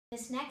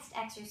This next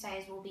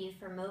exercise will be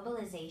for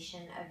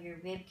mobilization of your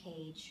rib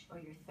cage or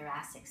your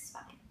thoracic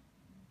spine.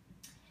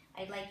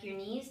 I'd like your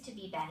knees to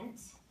be bent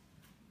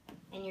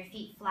and your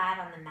feet flat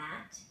on the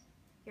mat.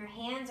 Your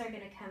hands are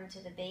going to come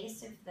to the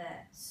base of the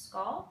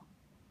skull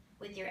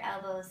with your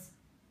elbows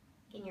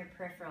in your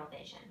peripheral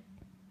vision,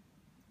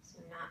 so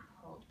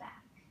not pulled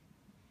back.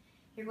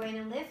 You're going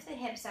to lift the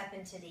hips up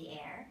into the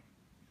air,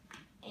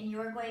 and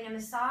you're going to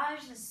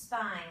massage the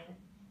spine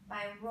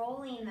by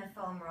rolling the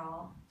foam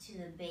roll to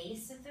the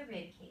base of the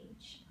rib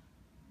cage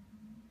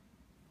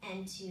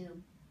and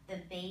to the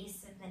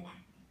base of the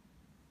neck,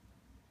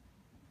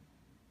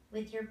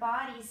 with your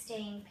body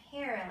staying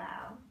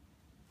parallel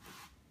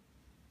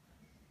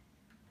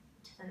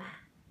to the mat.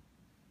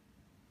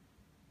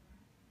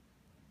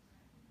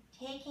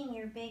 Taking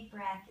your big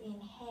breath,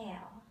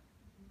 inhale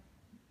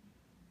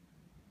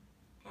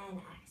and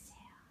exhale.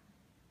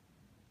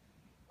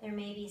 There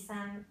may be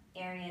some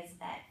areas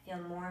that feel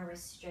more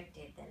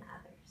restricted than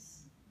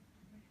others.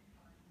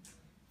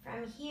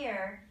 From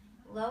here,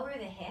 lower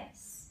the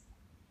hips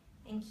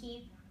and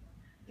keep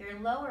your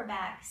lower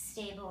back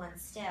stable and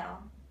still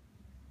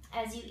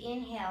as you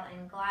inhale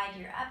and glide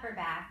your upper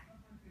back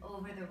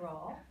over the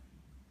roll.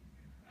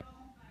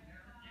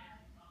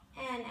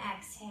 And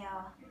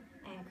exhale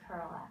and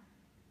curl up.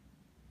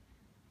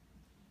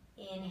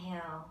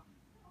 Inhale,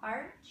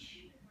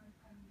 arch,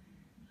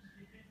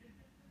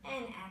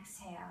 and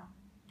exhale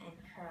and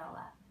curl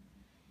up.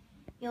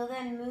 You'll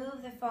then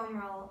move the foam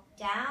roll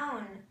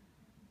down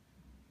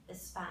the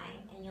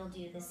spine and you'll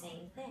do the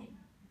same thing.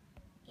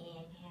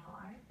 Inhale,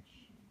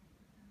 arch,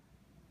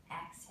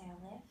 exhale,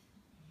 lift.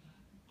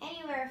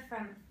 Anywhere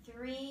from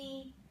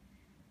 3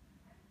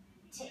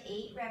 to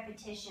 8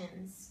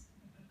 repetitions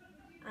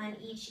on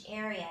each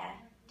area,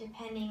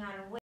 depending on which